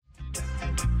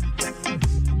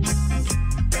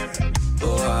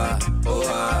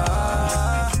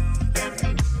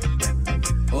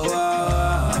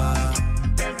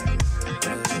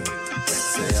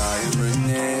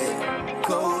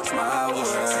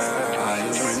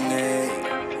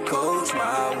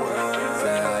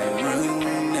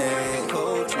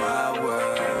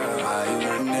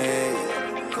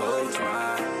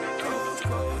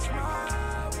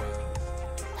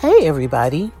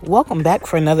everybody. Welcome back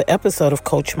for another episode of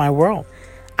Coach My World.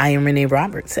 I am Renee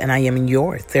Roberts, and I am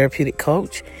your therapeutic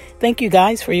coach. Thank you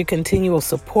guys for your continual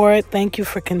support. Thank you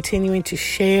for continuing to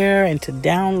share and to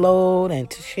download and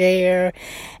to share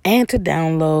and to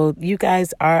download. You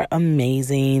guys are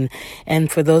amazing. And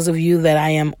for those of you that I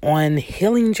am on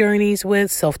healing journeys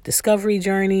with, self-discovery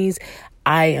journeys,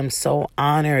 I am so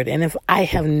honored. And if I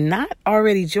have not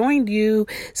already joined you,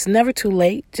 it's never too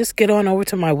late. Just get on over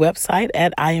to my website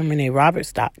at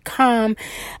IamReneeRoberts.com.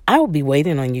 I will be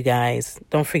waiting on you guys.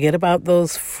 Don't forget about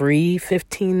those free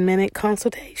 15-minute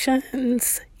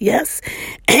consultations. Yes.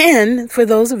 And for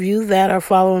those of you that are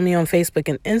following me on Facebook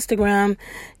and Instagram,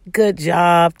 good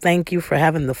job. Thank you for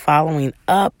having the following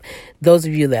up. Those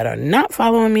of you that are not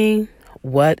following me,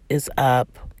 what is up?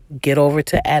 Get over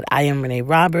to at I Am Renee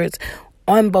Roberts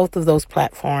on both of those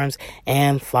platforms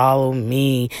and follow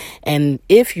me. And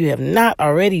if you have not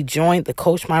already joined the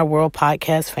Coach My World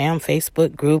Podcast Fam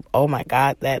Facebook group, oh my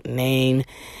God, that name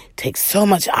takes so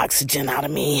much oxygen out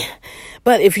of me.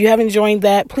 But if you haven't joined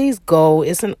that, please go.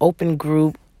 It's an open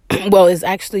group. Well, it's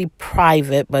actually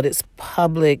private, but it's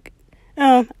public.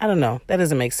 I don't know. That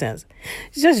doesn't make sense.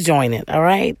 Just join it, all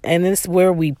right? And this is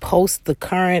where we post the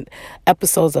current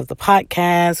episodes of the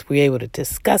podcast. We're able to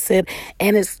discuss it.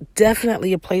 And it's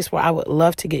definitely a place where I would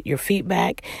love to get your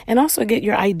feedback and also get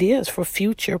your ideas for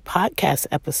future podcast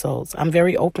episodes. I'm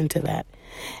very open to that.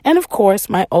 And of course,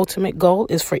 my ultimate goal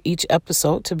is for each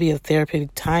episode to be a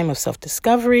therapeutic time of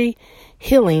self-discovery,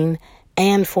 healing,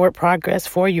 and forward progress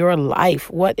for your life.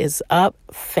 What is up,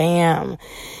 fam?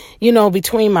 You know,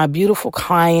 between my beautiful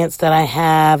clients that I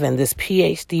have and this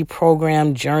PhD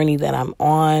program journey that I'm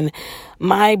on,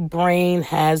 my brain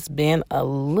has been a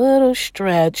little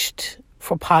stretched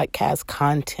for podcast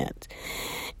content.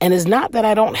 And it's not that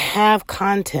I don't have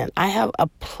content. I have a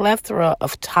plethora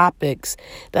of topics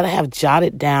that I have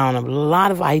jotted down, a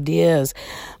lot of ideas,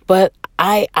 but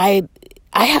I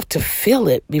have to feel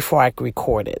it before I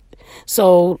record it.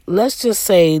 So let's just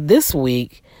say this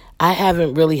week, I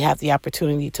haven't really had the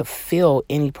opportunity to fill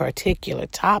any particular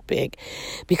topic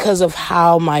because of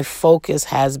how my focus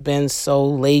has been so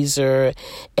laser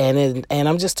and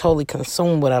I'm just totally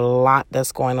consumed with a lot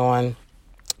that's going on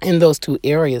in those two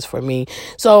areas for me.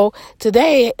 So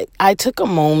today I took a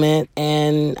moment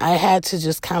and I had to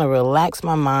just kind of relax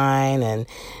my mind and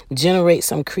generate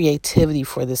some creativity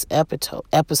for this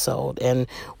episode. And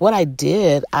what I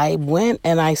did, I went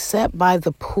and I sat by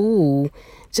the pool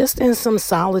just in some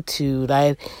solitude.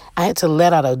 I had to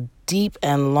let out a deep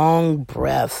and long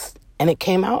breath, and it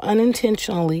came out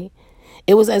unintentionally.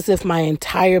 It was as if my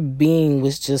entire being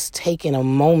was just taking a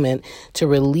moment to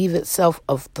relieve itself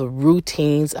of the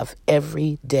routines of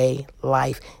everyday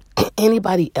life.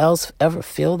 Anybody else ever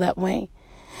feel that way?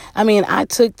 I mean, I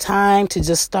took time to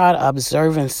just start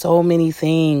observing so many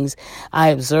things. I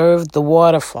observed the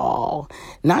waterfall,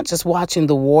 not just watching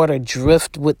the water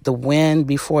drift with the wind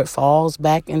before it falls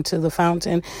back into the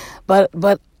fountain, but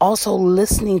also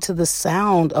listening to the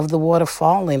sound of the water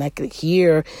falling. I could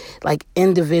hear like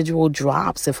individual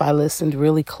drops if I listened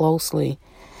really closely.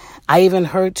 I even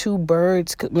heard two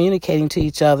birds communicating to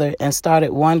each other and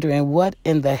started wondering what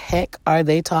in the heck are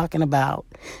they talking about?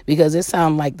 Because it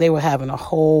sounded like they were having a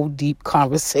whole deep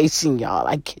conversation, y'all.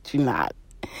 I kid you not.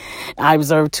 I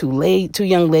observed two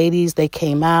young ladies. They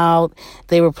came out.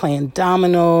 They were playing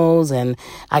dominoes, and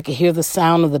I could hear the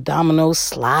sound of the dominoes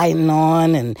sliding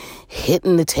on and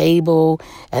hitting the table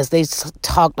as they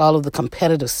talked all of the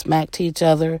competitive smack to each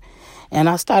other. And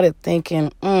I started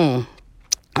thinking,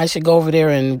 I should go over there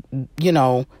and,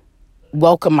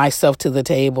 welcome myself to the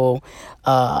table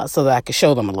so that I could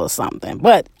show them a little something.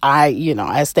 But I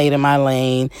stayed in my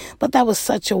lane. But that was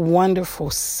such a wonderful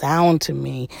sound to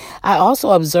me. I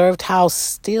also observed how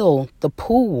still the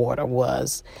pool water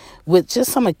was, with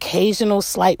just some occasional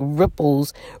slight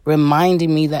ripples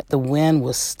reminding me that the wind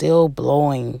was still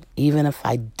blowing, even if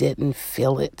I didn't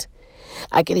feel it.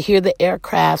 I could hear the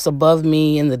aircrafts above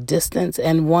me in the distance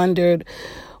and wondered,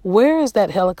 where is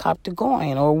that helicopter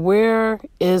going, or where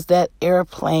is that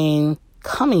airplane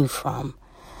coming from?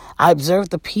 I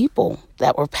observed the people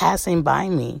that were passing by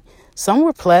me. Some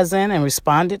were pleasant and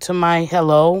responded to my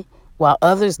hello, while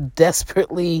others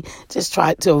desperately just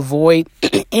tried to avoid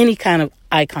any kind of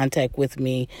eye contact with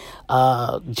me,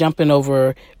 jumping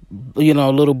over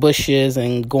little bushes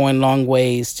and going long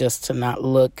ways just to not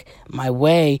look my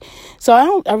way. So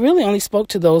I really only spoke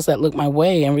to those that look my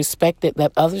way and respected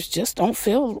that others just don't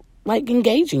feel like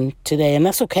engaging today. And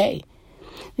that's okay.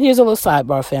 Here's a little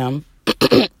sidebar, fam.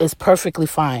 It's perfectly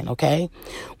fine. Okay.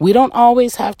 We don't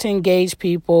always have to engage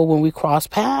people when we cross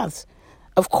paths.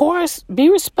 Of course, be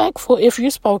respectful if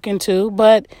you're spoken to,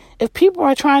 but if people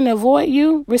are trying to avoid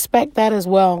you, respect that as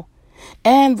well.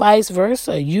 And vice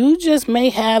versa. You just may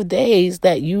have days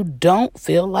that you don't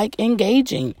feel like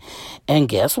engaging. And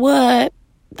guess what?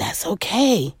 That's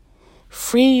okay.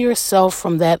 Free yourself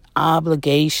from that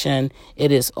obligation.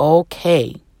 It is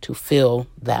okay to feel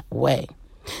that way.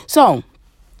 So,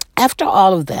 after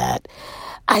all of that,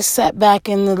 I sat back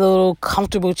in the little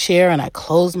comfortable chair and I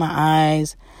closed my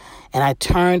eyes and I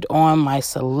turned on my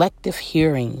selective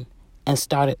hearing and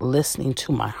started listening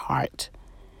to my heart.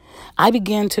 I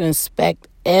began to inspect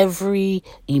every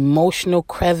emotional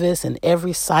crevice and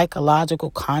every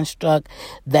psychological construct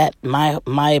that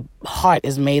my heart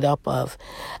is made up of.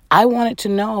 I wanted to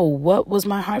know, what was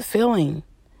my heart feeling?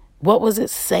 What was it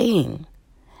saying?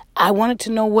 I wanted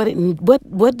to know what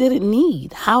did it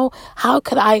need? How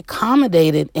could I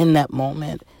accommodate it in that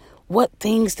moment? What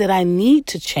things did I need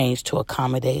to change to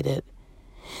accommodate it?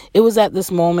 It was at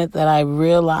this moment that I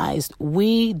realized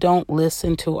we don't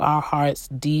listen to our hearts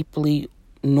deeply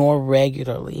nor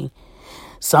regularly.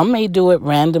 Some may do it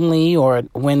randomly or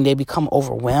when they become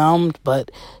overwhelmed,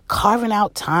 but carving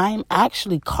out time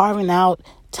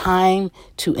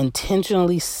to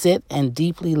intentionally sit and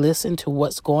deeply listen to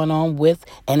what's going on with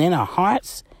and in our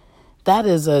hearts,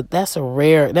 that's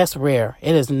rare.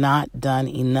 It is not done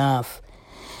enough.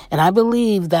 And I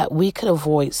believe that we could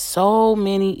avoid so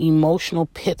many emotional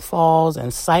pitfalls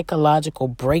and psychological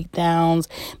breakdowns,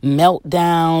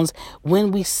 meltdowns,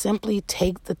 when we simply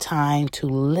take the time to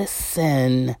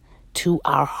listen to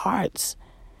our hearts.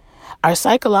 Our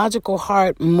psychological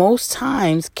heart most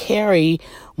times carry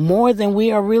more than we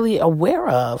are really aware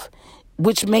of,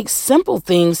 which makes simple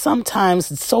things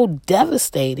sometimes so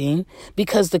devastating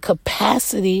because the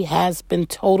capacity has been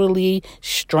totally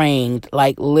strained.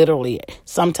 Like literally,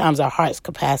 sometimes our heart's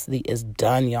capacity is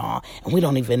done, y'all, and we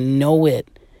don't even know it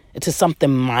until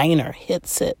something minor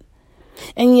hits it.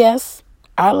 And yes,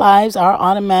 our lives are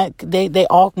automatic. They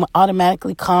all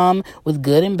automatically come with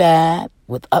good and bad,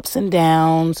 with ups and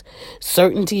downs,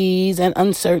 certainties and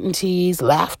uncertainties,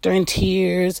 laughter and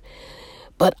tears.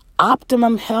 But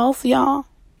optimum health, y'all,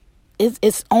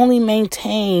 it's only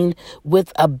maintained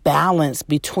with a balance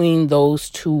between those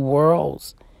two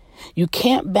worlds. You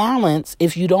can't balance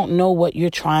if you don't know what you're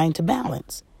trying to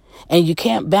balance. And you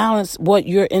can't balance what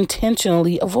you're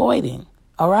intentionally avoiding.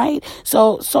 All right.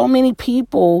 So many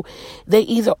people, they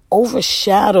either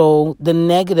overshadow the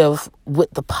negative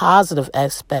with the positive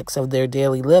aspects of their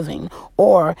daily living,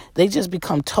 or they just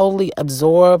become totally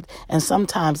absorbed and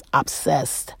sometimes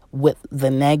obsessed with the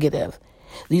negative.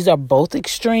 These are both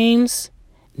extremes.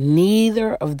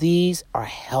 Neither of these are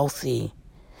healthy.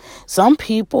 Some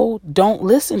people don't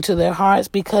listen to their hearts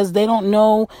because they don't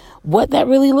know what that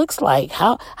really looks like.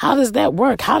 How does that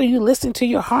work? How do you listen to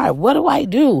your heart? What do I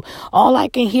do? All I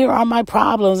can hear are my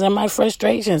problems and my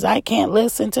frustrations. I can't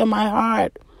listen to my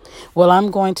heart. Well,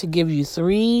 I'm going to give you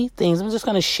 3 things. I'm just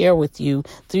going to share with you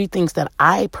 3 things that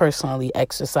I personally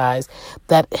exercise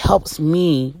that helps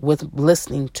me with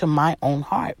listening to my own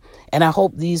heart. And I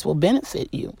hope these will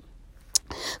benefit you.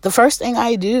 The first thing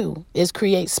I do is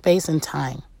create space and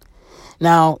time.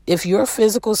 Now, if your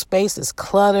physical space is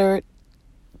cluttered,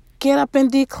 get up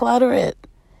and declutter it.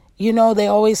 You know, they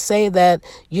always say that,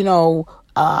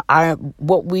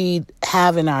 what we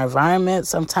have in our environment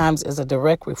sometimes is a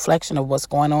direct reflection of what's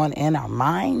going on in our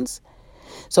minds.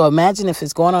 So imagine if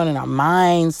it's going on in our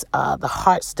minds, the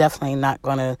heart's definitely not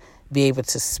going to be able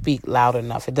to speak loud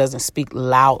enough. It doesn't speak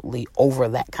loudly over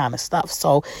that kind of stuff.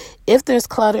 So if there's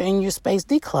clutter in your space,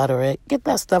 declutter it. Get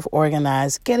that stuff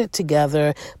organized. Get it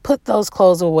together. Put those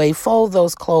clothes away. Fold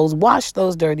those clothes. Wash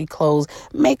those dirty clothes.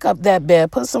 Make up that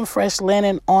bed. Put some fresh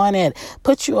linen on it.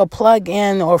 Put you a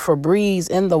plug-in or Febreze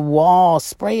in the wall.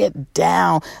 Spray it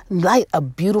down. Light a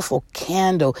beautiful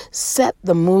candle. Set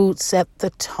the mood. Set the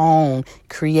tone.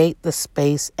 Create the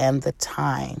space and the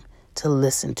time to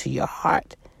listen to your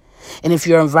heart. And if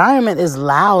your environment is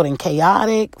loud and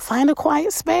chaotic, find a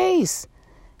quiet space.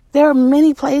 There are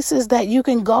many places that you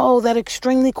can go that are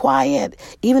extremely quiet.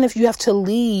 Even if you have to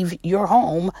leave your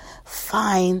home,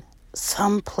 find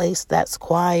some place that's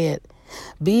quiet.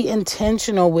 Be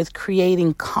intentional with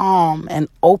creating calm and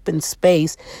open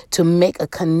space to make a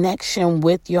connection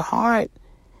with your heart.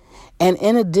 And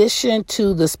in addition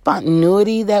to the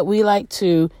spontaneity that we like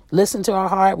to listen to our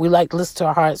heart, we like to listen to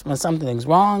our hearts when something's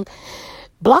wrong.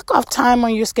 Block off time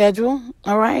on your schedule,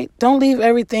 all right? Don't leave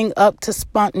everything up to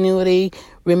spontaneity.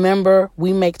 Remember,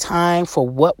 we make time for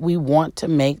what we want to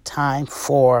make time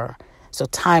for. So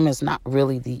time is not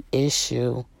really the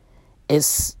issue.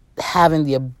 It's having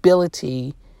the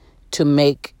ability to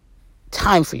make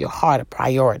time for your heart a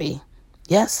priority.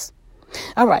 Yes.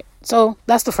 All right. So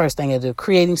that's the first thing I do,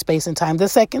 creating space and time. The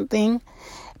second thing,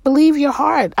 believe your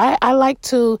heart. I like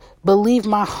to believe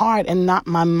my heart and not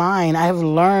my mind. I have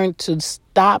learned to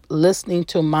stop listening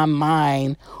to my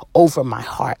mind over my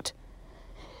heart.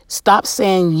 Stop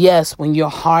saying yes when your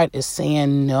heart is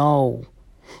saying no.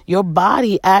 Your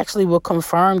body actually will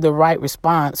confirm the right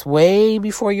response way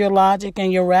before your logic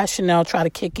and your rationale try to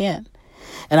kick in.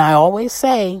 And I always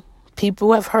say,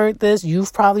 people have heard this.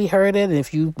 You've probably heard it. And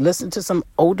if you listen to some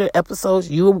older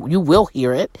episodes, you will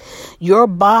hear it. Your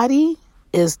body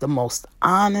is the most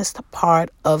honest part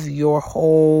of your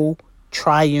whole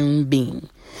triune being.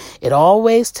 It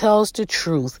always tells the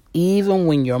truth, even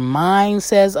when your mind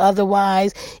says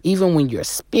otherwise, even when your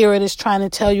spirit is trying to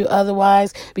tell you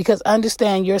otherwise, because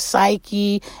understand your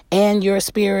psyche and your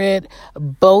spirit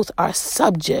both are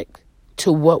subject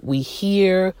to what we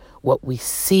hear, what we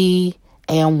see,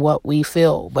 and what we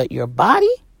feel. But your body's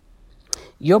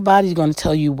going to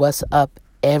tell you what's up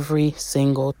every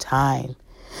single time.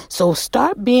 So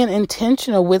start being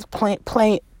intentional with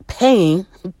paying.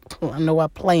 I know why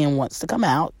playing wants to come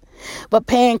out, but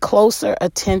paying closer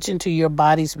attention to your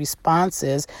body's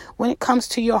responses when it comes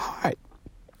to your heart.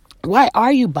 Why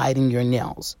are you biting your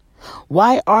nails?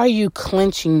 Why are you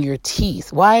clenching your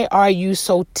teeth? Why are you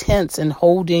so tense and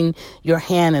holding your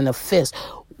hand in a fist?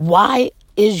 Why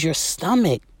is your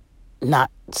stomach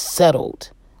not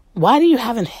settled? Why do you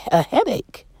have a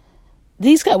headache?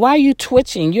 Why are you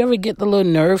twitching? You ever get the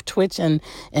little nerve twitch in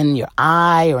your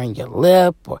eye or in your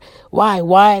lip? Or why?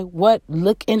 What?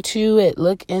 Look into it.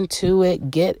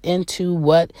 Get into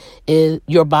what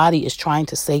your body is trying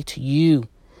to say to you.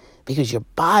 Because your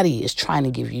body is trying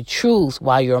to give you truth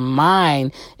while your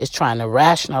mind is trying to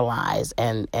rationalize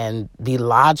and be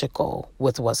logical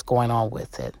with what's going on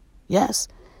with it. Yes.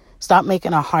 Stop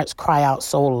making our hearts cry out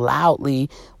so loudly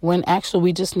when actually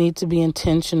we just need to be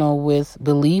intentional with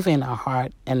believing our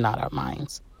heart and not our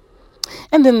minds.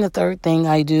 And then the third thing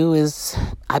I do is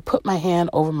I put my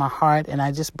hand over my heart and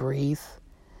I just breathe.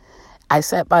 I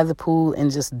sat by the pool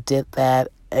and just did that.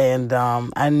 And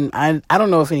I don't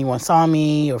know if anyone saw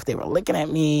me or if they were looking at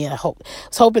me. I was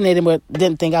hoping they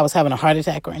didn't think I was having a heart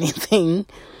attack or anything.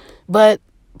 But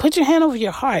put your hand over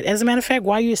your heart. As a matter of fact,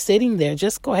 while you're sitting there,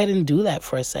 just go ahead and do that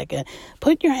for a second.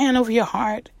 Put your hand over your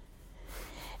heart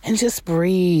and just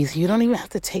breathe. You don't even have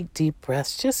to take deep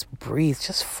breaths. Just breathe.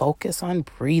 Just focus on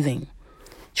breathing.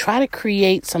 Try to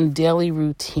create some daily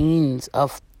routines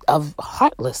of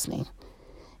heart listening.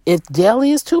 If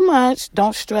daily is too much,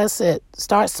 don't stress it.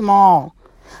 Start small,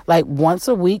 like once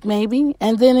a week maybe,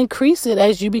 and then increase it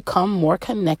as you become more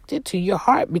connected to your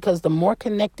heart. Because the more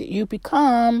connected you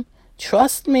become,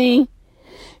 trust me,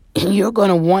 you're going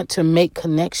to want to make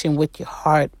connection with your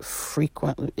heart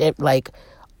frequently, like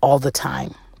all the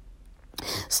time.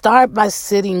 Start by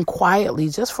sitting quietly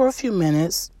just for a few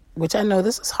minutes, which I know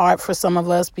this is hard for some of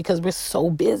us because we're so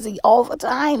busy all the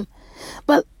time.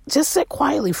 But just sit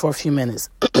quietly for a few minutes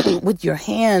with your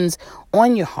hands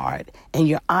on your heart and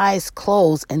your eyes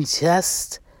closed and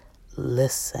just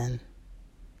listen.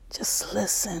 Just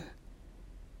listen.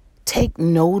 Take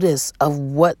notice of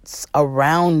what's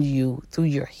around you through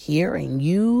your hearing.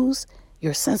 Use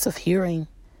your sense of hearing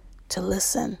to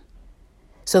listen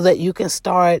so that you can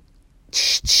start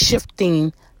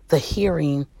shifting the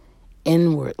hearing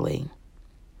inwardly.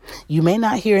 You may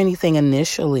not hear anything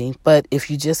initially, but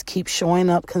if you just keep showing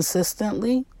up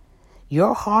consistently,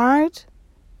 your heart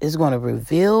is going to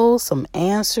reveal some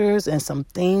answers and some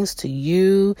things to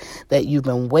you that you've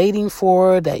been waiting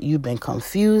for, that you've been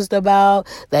confused about,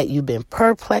 that you've been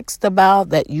perplexed about,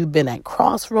 that you've been at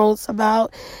crossroads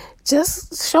about.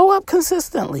 Just show up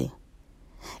consistently.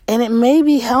 And it may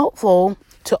be helpful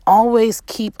to always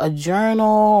keep a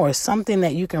journal or something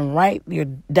that you can write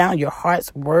down your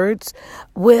heart's words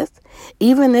with,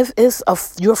 even if it's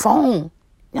your phone.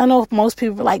 I know most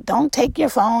people are like, don't take your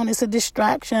phone. It's a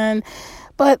distraction.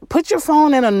 But put your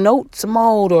phone in a notes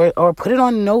mode or put it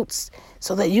on notes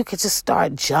so that you could just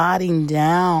start jotting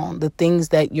down the things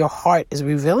that your heart is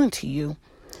revealing to you.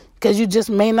 Because you just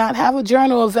may not have a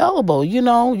journal available. You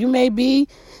know, you may be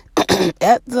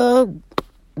at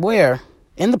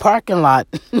in the parking lot,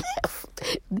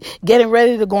 getting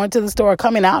ready to go into the store,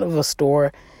 coming out of a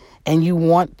store, and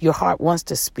your heart wants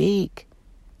to speak.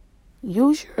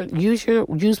 Use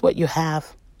what you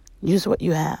have. Use what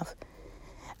you have.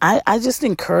 I just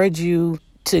encourage you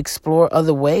to explore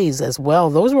other ways as well.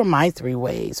 Those were my 3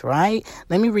 ways, right?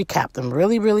 Let me recap them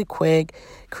really, really quick.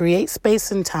 Create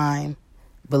space and time.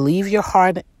 Believe your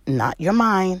heart, not your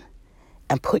mind.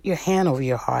 And put your hand over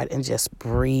your heart and just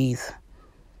breathe.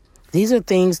 These are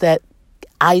things that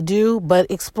I do, but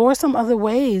explore some other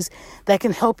ways that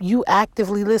can help you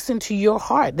actively listen to your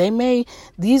heart.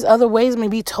 These other ways may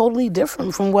be totally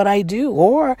different from what I do,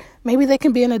 or maybe they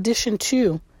can be an addition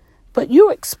to, but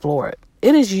you explore it.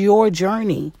 It is your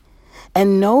journey.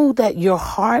 And know that your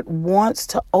heart wants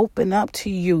to open up to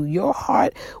you. Your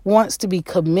heart wants to be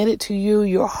committed to you.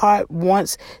 Your heart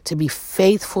wants to be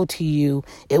faithful to you.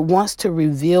 It wants to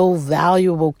reveal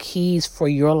valuable keys for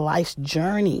your life's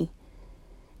journey.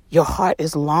 Your heart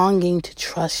is longing to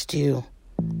trust you.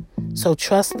 So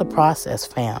trust the process,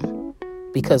 fam.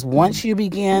 Because once you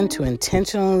begin to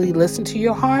intentionally listen to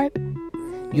your heart,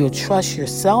 you'll trust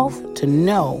yourself to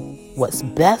know what's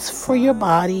best for your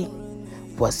body,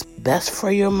 what's best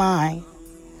for your mind,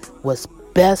 what's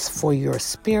best for your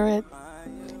spirit,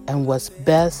 and what's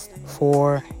best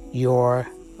for your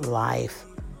life.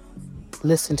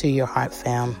 Listen to your heart,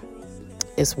 fam.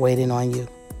 It's waiting on you.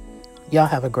 Y'all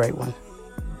have a great one.